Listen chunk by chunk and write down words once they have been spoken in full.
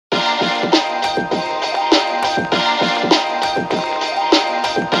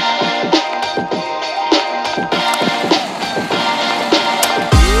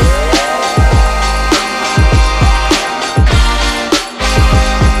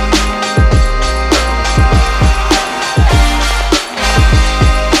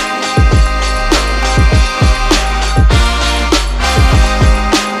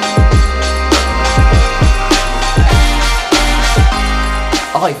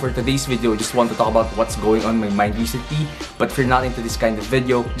for today's video, I just want to talk about what's going on in my mind recently. But if you're not into this kind of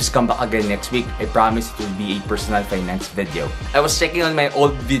video, just come back again next week. I promise it will be a personal finance video. I was checking on my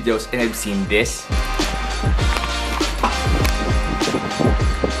old videos and I've seen this.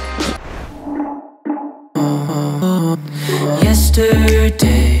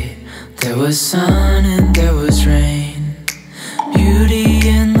 Yesterday, there was sun and there was rain, beauty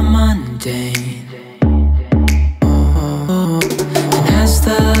in the mundane. And as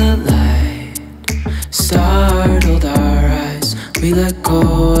the light startled our eyes, we let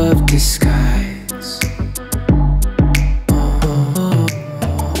go of disguise.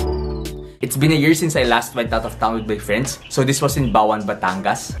 It's been a year since I last went out of town with my friends, so this was in Bawan,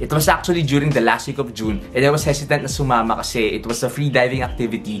 Batangas. It was actually during the last week of June and I was hesitant na sumama kasi it was a free diving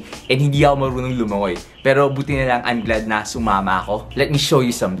activity and hindi ako marunong lumangoy. Pero buti na lang, I'm glad na sumama ako. Let me show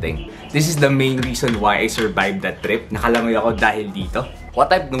you something. This is the main reason why I survived that trip. Nakalangoy ako dahil dito. What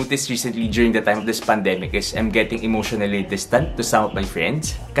I've noticed recently during the time of this pandemic is I'm getting emotionally distant to some of my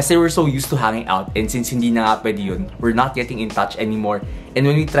friends. Kasi we're so used to hanging out and since hindi na nga pwede yun, we're not getting in touch anymore. And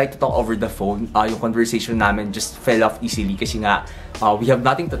when we try to talk over the phone, yung conversation namin just fell off easily kasi nga we have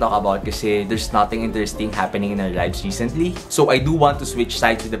nothing to talk about kasi there's nothing interesting happening in our lives recently. So I do want to switch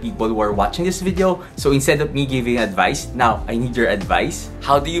sides with the people who are watching this video. So instead of me giving advice, now I need your advice.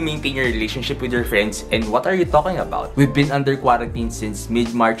 How do you maintain your relationship with your friends and what are you talking about? We've been under quarantine since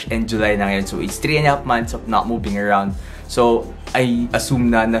mid-March and July na ngayon. So it's 3.5 months of not moving around. So I assume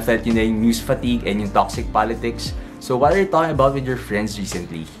na felt yun na yung news fatigue and yung toxic politics. So what are you talking about with your friends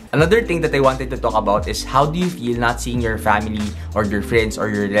recently? Another thing that I wanted to talk about is how do you feel not seeing your family or your friends or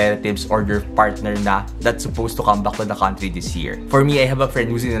your relatives or your partner na that's supposed to come back to the country this year? For me, I have a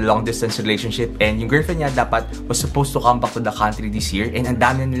friend who's in a long distance relationship and yung girlfriend niya dapat was supposed to come back to the country this year and ang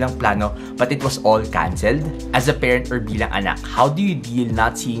dami na nilang plano but it was all cancelled. As a parent or bilang anak, how do you deal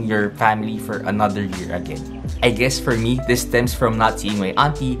not seeing your family for another year again? I guess for me, this stems from not seeing my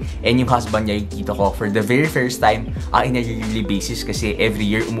auntie and yung husband niya, yung tito ko, for the very first time in a yearly basis kasi every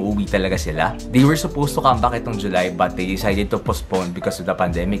year umuwi talaga sila. They were supposed to come back itong July but they decided to postpone because of the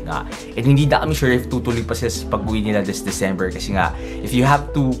pandemic nga. And hindi na kami sure if tutuloy pa sila sa pag-uwi nila this December kasi nga if you have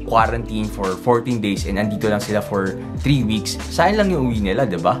to quarantine for 14 days and andito lang sila for 3 weeks, sayang lang yung uwi nila,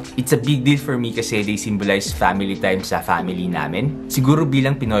 diba? It's a big deal for me kasi they symbolize family time sa family namin. Siguro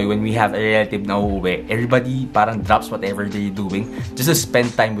bilang Pinoy, when we have a relative na uuwi, everybody parang drops whatever they're doing just to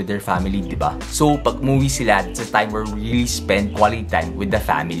spend time with their family, diba? So pag umuwi sila, it's a time where we really spend quality time with the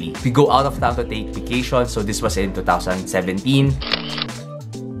family. We go out of town to take vacation, so this was in 2017,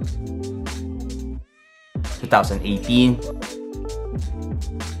 2018.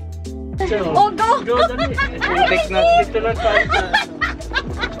 Oh, go!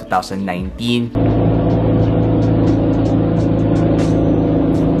 2019.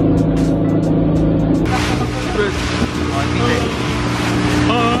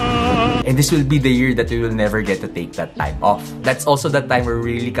 And this will be the year that we will never get to take that time off. That's also the time where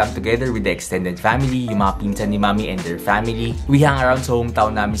we really come together with the extended family, yung mga pinsan ni Mami and their family. We hang around sa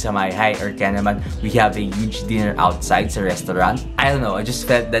hometown namin sa Mayhay or kaya naman we have a huge dinner outside sa restaurant. I don't know, I just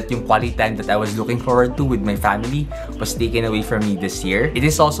felt that yung quality time that I was looking forward to with my family was taken away from me this year. It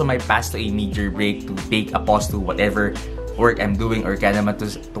is also my path to a major break to take a pause to whatever work I'm doing or kaya naman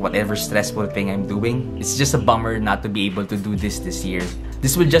to whatever stressful thing I'm doing. It's just a bummer not to be able to do this year.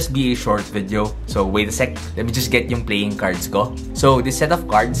 This will just be a short video. So wait a sec, let me just get yung playing cards ko. So this set of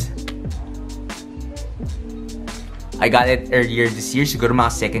cards, I got it earlier this year, siguro mga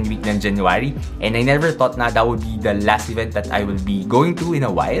second week ng January. And I never thought na that would be the last event that I will be going to in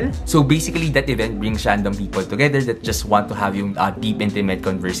a while. So basically, that event brings random people together that just want to have yung deep, intimate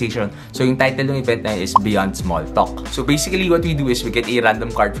conversation. So yung title ng event na is Beyond Small Talk. So basically, what we do is we get a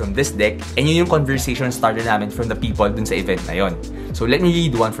random card from this deck and yun yung conversation starter namin from the people dun sa event na yun. So let me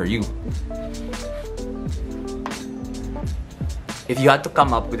read one for you. If you had to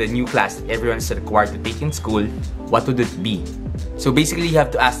come up with a new class that everyone is required to take in school, what would it be? So basically, you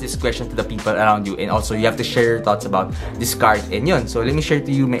have to ask this question to the people around you and also you have to share your thoughts about this card and yun. So let me share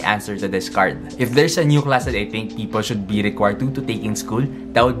to you my answer to this card. If there's a new class that I think people should be required to take in school,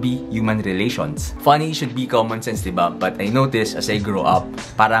 that would be human relations. Funny should be common sense, diba? But I noticed as I grow up,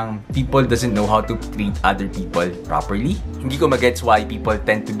 parang people doesn't know how to treat other people properly. Hindi ko magets why people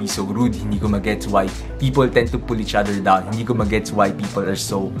tend to be so rude. Hindi ko magets why people tend to pull each other down. Hindi ko magets why people are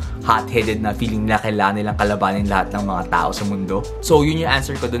so hot-headed na feeling nila kailangan nilang kalabanin lahat ng mga tao sa mundo. So yun yung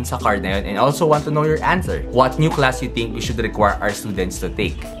answer ko dun sa card na yun. And I also want to know your answer. What new class you think we should require our students to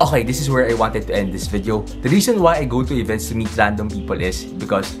take? Okay, this is where I wanted to end this video. The reason why I go to events to meet random people is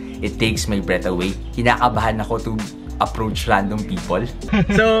because it takes my breath away. Kinakabahan ako to approach random people.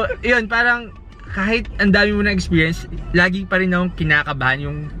 So, yun, parang kahit ang dami mo na experience, lagi pa rin akong kinakabahan,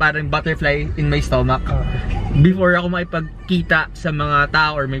 yung parang butterfly in my stomach. Before ako makipagkita sa mga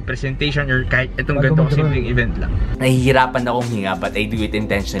tao or may presentation or kahit itong ganito simpleng event lang. Nahihirapan akong hinga, but I do it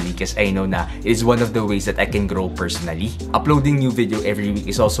intentionally because I know na it is one of the ways that I can grow personally. Uploading new video every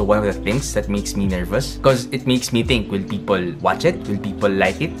week is also one of the things that makes me nervous because it makes me think, will people watch it? Will people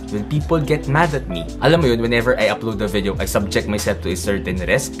like it? Will people get mad at me? Alam mo yun, whenever I upload a video, I subject myself to a certain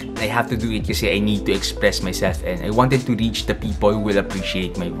risk. I have to do it kasi I need to express myself and I wanted to reach the people who will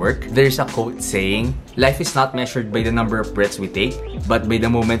appreciate my work. There's a quote saying, life is not measured by the number of breaths we take, but by the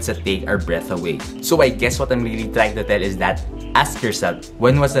moments that take our breath away. So I guess what I'm really trying to tell is that ask yourself,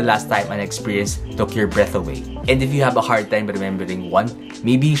 when was the last time an experience took your breath away? And if you have a hard time remembering one,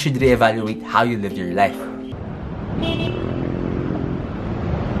 maybe you should reevaluate how you live your life.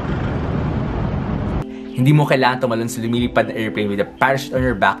 Hindi mo kailangan tumalon sa lumilipad na airplane with a parachute on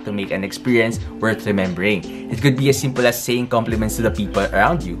your back to make an experience worth remembering. It could be as simple as saying compliments to the people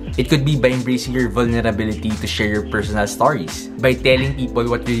around you. It could be by embracing your vulnerability to share your personal stories. By telling people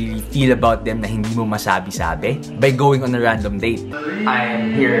what you really feel about them na hindi mo masabi-sabi. By going on a random date. I'm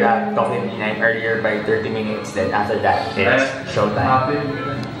here at Coffee Pinoy earlier by 30 minutes, then after that, it's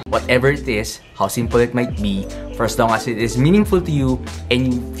showtime. Whatever it is, how simple it might be, for as long as it is meaningful to you and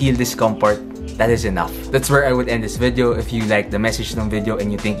you feel discomfort, that is enough. That's where I would end this video. If you like the message ng video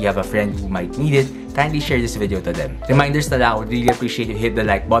and you think you have a friend who might need it, kindly share this video to them. Reminders na lang, I would really appreciate you hit the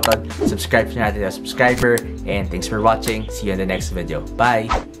like button, subscribe if you're not a subscriber, and thanks for watching. See you in the next video.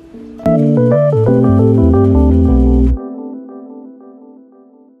 Bye!